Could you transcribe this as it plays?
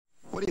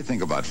What do you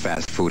think about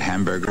fast food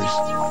hamburgers?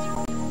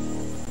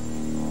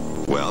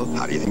 Well,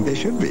 how do you think they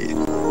should be?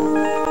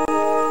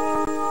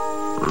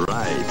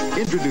 Right.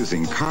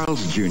 Introducing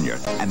Carl's Jr.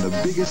 and the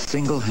biggest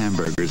single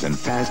hamburgers in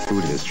fast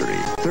food history.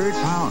 Third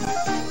pound.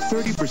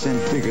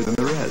 30% bigger than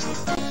the rest.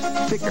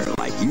 Thicker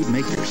like you'd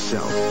make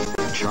yourself.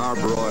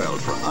 Charbroiled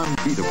for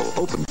unbeatable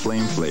open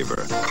flame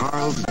flavor.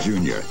 Carl's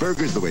Jr.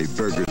 Burgers the way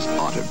burgers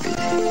ought to be.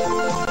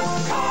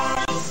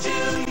 Carl's Jr.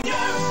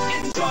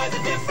 Enjoy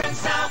the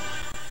difference now.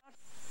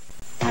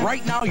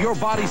 Right now, your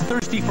body's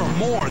thirsty for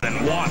more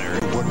than water.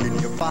 Working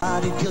your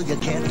body till you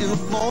can't do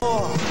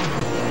more.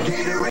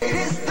 Gatorade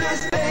is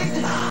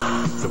thirsty.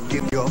 So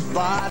give your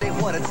body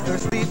what it's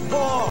thirsty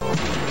for.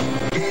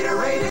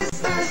 Gatorade is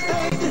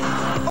thirsty.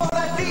 For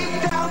that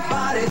deep down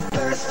body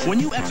thirst. When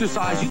you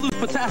exercise, you lose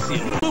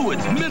potassium,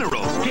 fluids,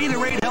 minerals.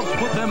 Gatorade helps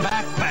put them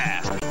back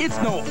fast. It's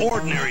no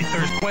ordinary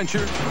thirst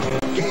quencher.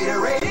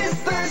 Gatorade is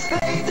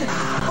thirsty.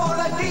 For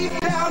that deep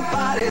down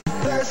body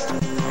thirst.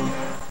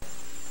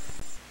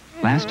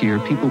 Last year,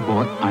 people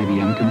bought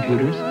IBM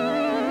computers,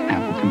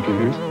 Apple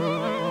computers,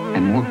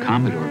 and more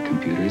Commodore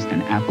computers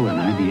than Apple and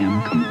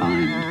IBM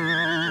combined.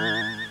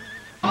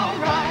 All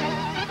right.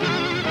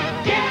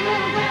 Get a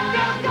little bit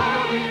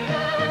going.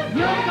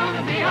 You're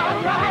gonna be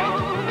all right.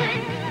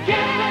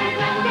 Get a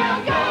little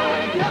bit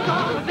going. You're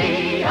gonna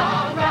be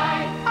all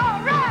right.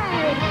 All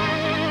right.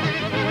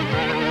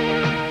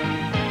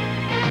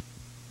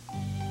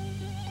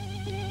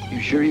 You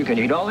sure you can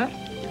eat all that?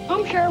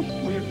 I'm sure.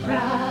 We're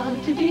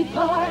proud to be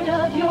part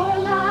of your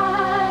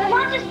life.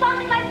 Mom just bought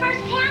me my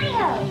first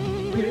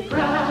pantyhose. We're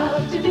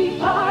proud to be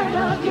part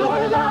of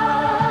your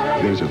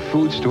life. There's a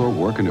food store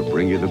working to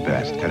bring you the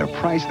best at a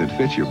price that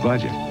fits your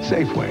budget.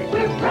 Safeway.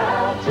 We're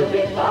proud to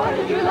be part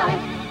of your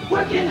life.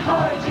 Working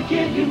hard to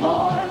give you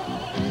more.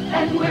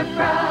 And we're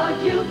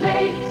proud you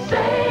made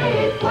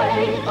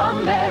Safeway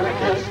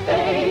America's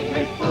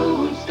favorite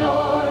food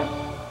store.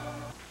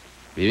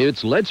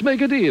 It's Let's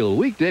Make a Deal,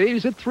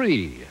 weekdays at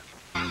 3.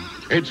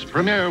 It's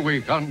premiere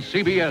week on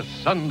CBS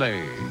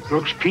Sunday.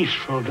 Looks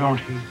peaceful, don't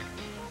he?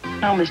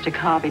 Oh, Mr.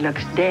 Cobb, he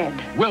looks dead.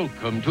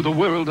 Welcome to the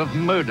world of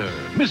murder,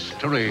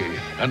 mystery,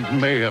 and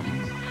mayhem.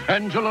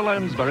 Angela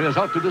Lansbury is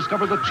out to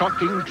discover the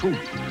shocking truth.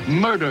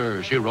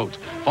 Murder, she wrote,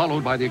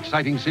 followed by the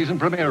exciting season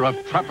premiere of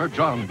Trapper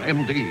John,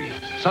 M.D.,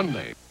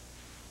 Sunday.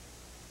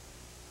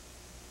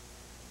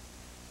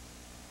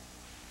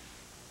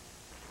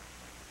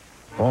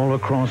 All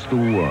across the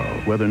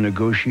world, whether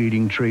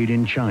negotiating trade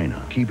in China,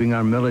 keeping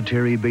our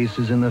military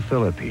bases in the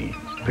Philippines,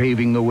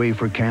 paving the way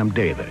for Camp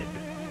David,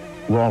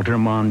 Walter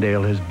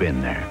Mondale has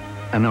been there.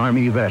 An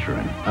Army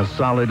veteran, a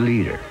solid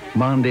leader.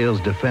 Mondale's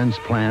defense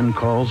plan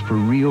calls for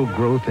real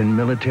growth in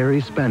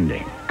military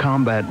spending,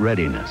 combat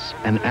readiness,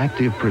 and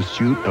active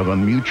pursuit of a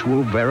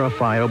mutual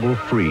verifiable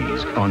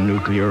freeze on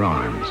nuclear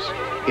arms.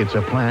 It's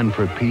a plan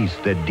for peace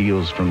that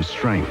deals from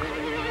strength.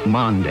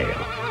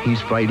 Mondale,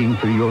 he's fighting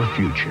for your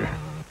future.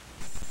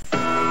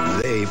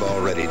 They've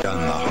already done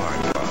the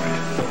hard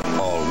part.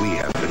 All we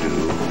have to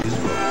do is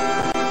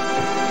vote.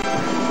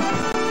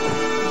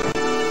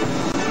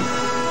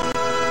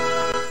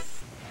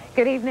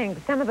 Good evening.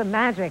 Some of the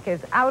magic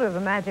is out of the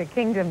Magic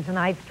Kingdom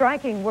tonight.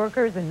 Striking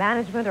workers and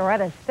management are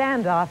at a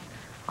standoff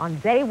on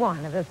day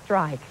one of the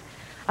strike.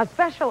 A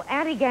special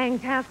anti-gang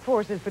task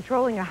force is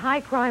patrolling a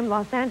high-crime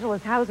Los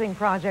Angeles housing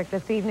project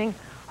this evening,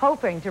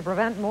 hoping to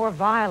prevent more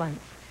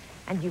violence.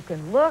 And you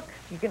can look,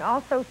 you can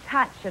also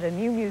touch at a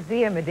new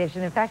museum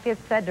edition. In fact,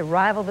 it's said to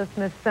rival the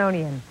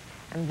Smithsonian.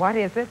 And what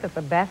is it that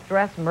the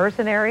best-dressed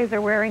mercenaries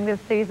are wearing this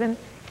season?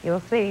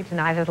 You'll see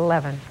tonight at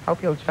 11.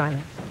 Hope you'll join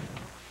us.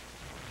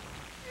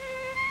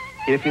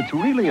 If it's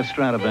really a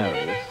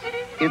Stradivarius,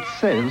 it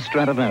says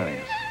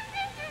Stradivarius.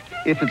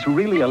 If it's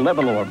really a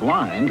Levolor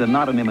blind and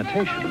not an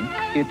imitation,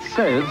 it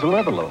says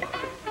Levolor.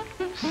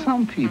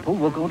 Some people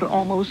will go to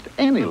almost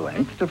any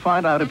length to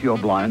find out if your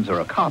blinds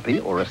are a copy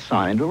or a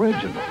signed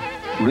original.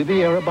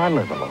 Riviera by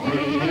Levolor.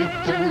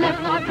 It's a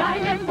Levolor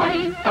blind and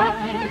white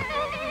fine.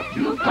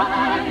 You'll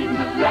find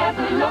the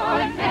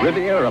Levolor.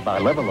 Riviera by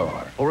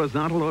Levolor.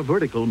 Horizontal or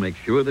vertical, make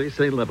sure they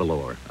say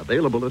Levolor.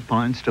 Available at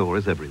fine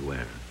stores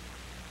everywhere.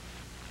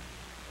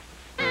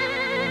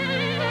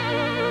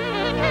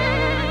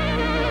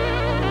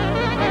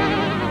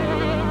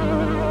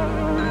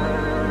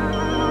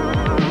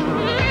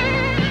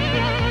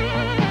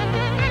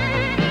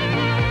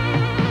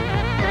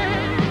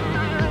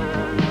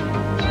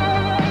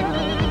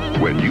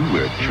 When you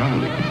wear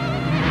Charlie,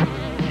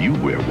 you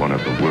wear one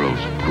of the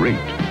world's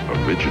great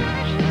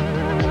originals.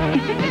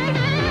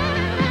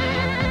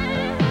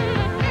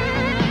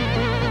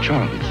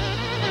 Charlie,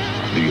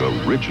 the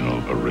original.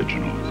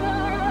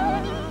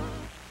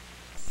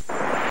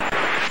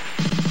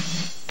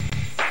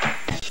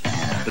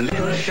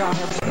 Little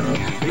sharks,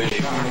 big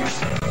sharks,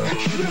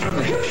 shooting from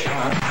the hip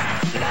shark.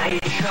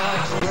 Light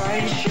sharks,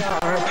 bright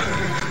shark,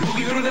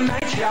 boogie through the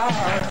night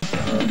shark.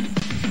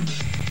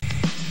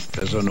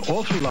 There's an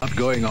awful lot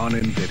going on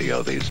in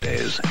video these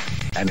days,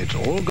 and it's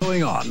all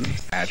going on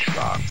at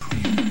Sharp.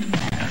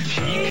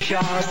 Cheap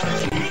sharks,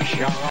 sweet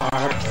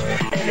sharks,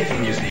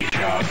 anything you see,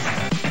 sharks.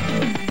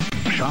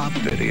 Sharp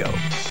Video.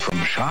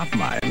 From sharp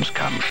minds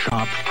come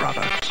sharp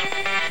products.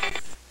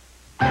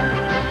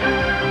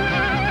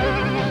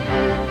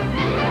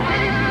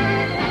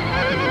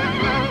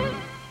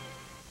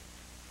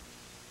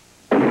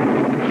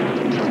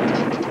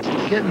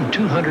 Getting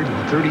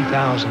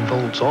 230,000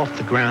 volts off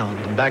the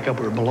ground and back up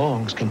where it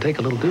belongs can take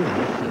a little doing.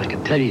 And I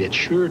can tell you it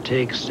sure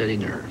takes steady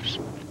nerves.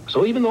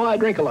 So even though I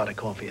drink a lot of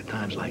coffee at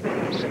times like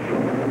this,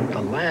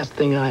 the last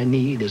thing I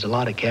need is a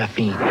lot of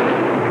caffeine.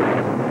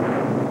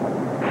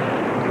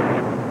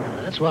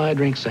 That's why I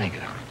drink Sanka.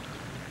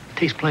 It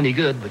tastes plenty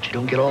good, but you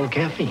don't get all the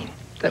caffeine.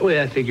 That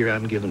way I figure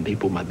I'm giving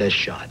people my best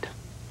shot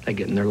at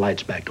getting their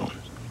lights back on.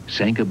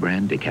 Sanka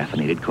brand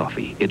decaffeinated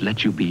coffee. It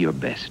lets you be your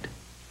best.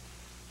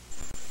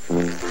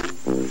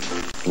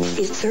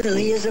 It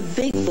certainly is a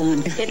big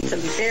bun. It's a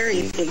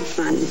very big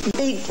bun.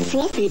 Big,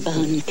 fluffy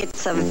bun.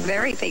 It's a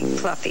very big,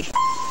 fluffy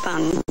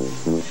bun.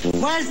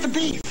 Where's the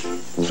beef?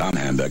 Some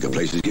hamburger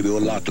places give you a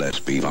lot less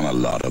beef on a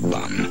lot of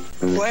bun.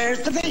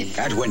 Where's the beef?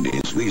 At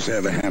Wendy's, we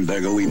serve a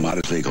hamburger we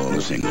modestly call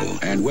a single.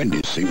 And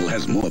Wendy's single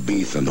has more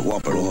beef than the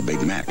Whopper or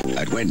Big Mac.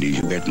 At Wendy's,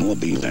 you get more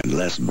beef and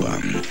less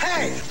bun.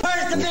 Hey,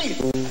 where's the beef?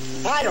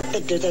 I don't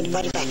think there's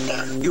anybody back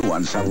there. You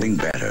want something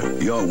better.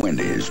 You're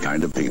Wendy's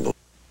kind of people.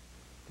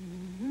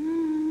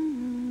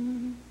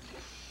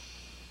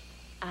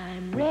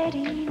 I'm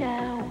ready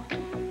now.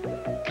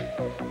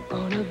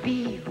 Gonna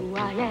be who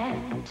I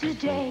am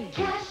today.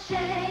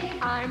 Cachet.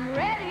 I'm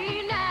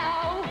ready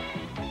now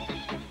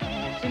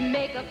to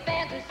make a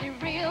fantasy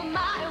real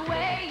my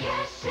way.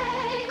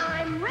 Cachet.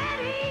 I'm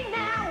ready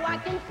now. I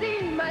can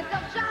see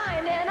myself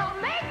shine and I'll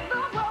make the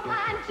world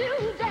mine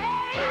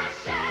today.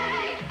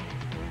 Cachet.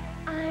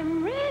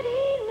 I'm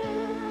ready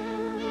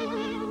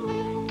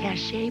now.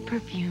 Cachet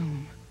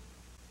Perfume.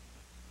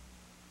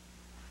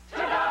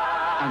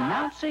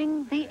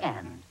 Announcing the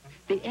end.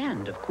 The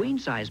end of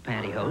queen-size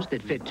pantyhose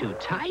that fit too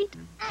tight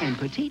and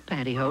petite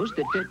pantyhose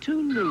that fit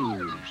too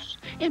loose.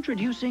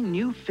 Introducing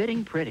New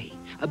Fitting Pretty,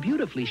 a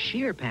beautifully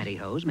sheer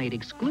pantyhose made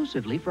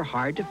exclusively for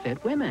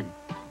hard-to-fit women,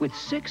 with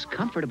 6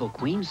 comfortable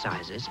queen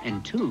sizes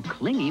and 2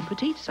 clingy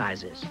petite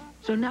sizes.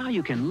 So now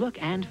you can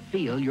look and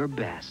feel your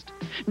best.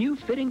 New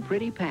Fitting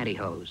Pretty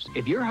pantyhose.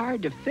 If you're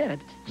hard to fit,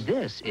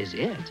 this is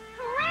it.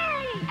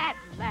 Hooray! At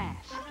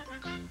last.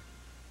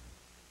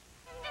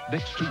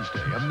 Next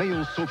Tuesday, a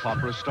male soap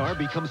opera star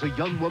becomes a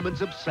young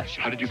woman's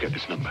obsession. How did you get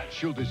this number?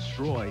 She'll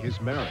destroy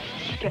his marriage.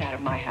 Get out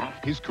of my house.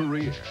 His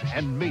career,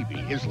 and maybe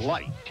his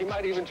life. She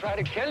might even try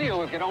to kill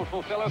you if you don't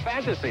fulfill her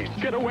fantasies.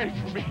 Get away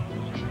from me.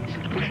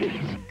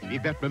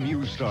 Yvette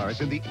Mimieux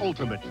stars in the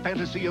ultimate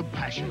fantasy of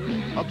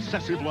passion.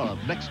 Obsessive Love,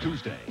 next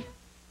Tuesday.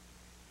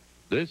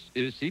 This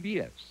is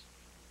CBS.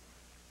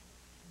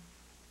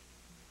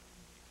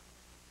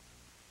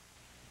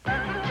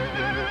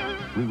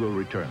 We will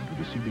return to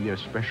the CBS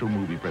special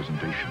movie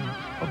presentation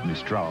of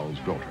Mistral's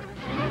Daughter.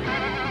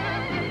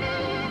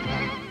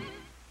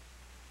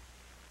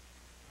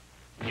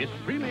 It's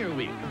premiere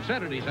week.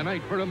 Saturday's a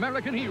night for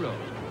American heroes.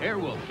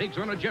 Airwolf takes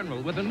on a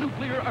general with a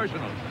nuclear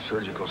arsenal.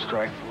 Surgical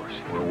strike force,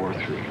 World War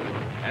III.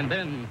 And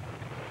then...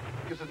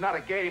 This is not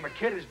a game. A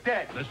kid is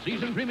dead. The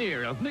season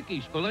premiere of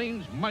Mickey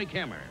Spillane's Mike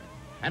Hammer.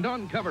 And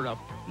on Cover Up,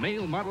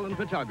 male model and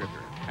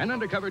photographer. An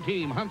undercover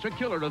team hunts a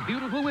killer of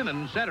beautiful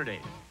women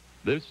Saturday.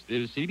 This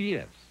is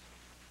CBS.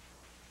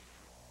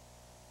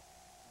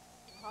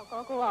 我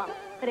嗰個啊，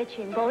佢哋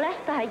全部咧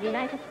都係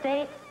United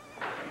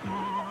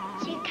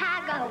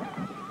States。Chicago,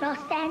 Los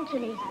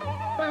Angeles,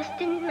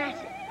 Boston,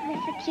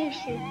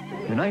 Massachusetts.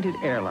 United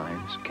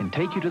Airlines can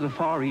take you to the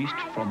Far East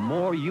from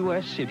more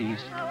U.S.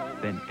 cities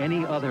than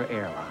any other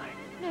airline.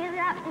 New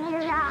York, New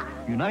York.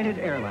 United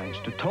Airlines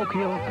to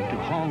Tokyo and to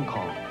Hong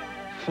Kong.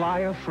 Fly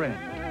a friend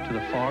to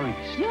the Far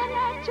East. You're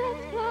not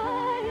just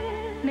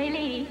flying. 美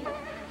麗。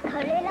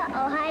 Colina,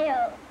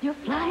 Ohio. You're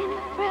flying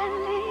the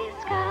friendly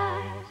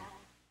skies.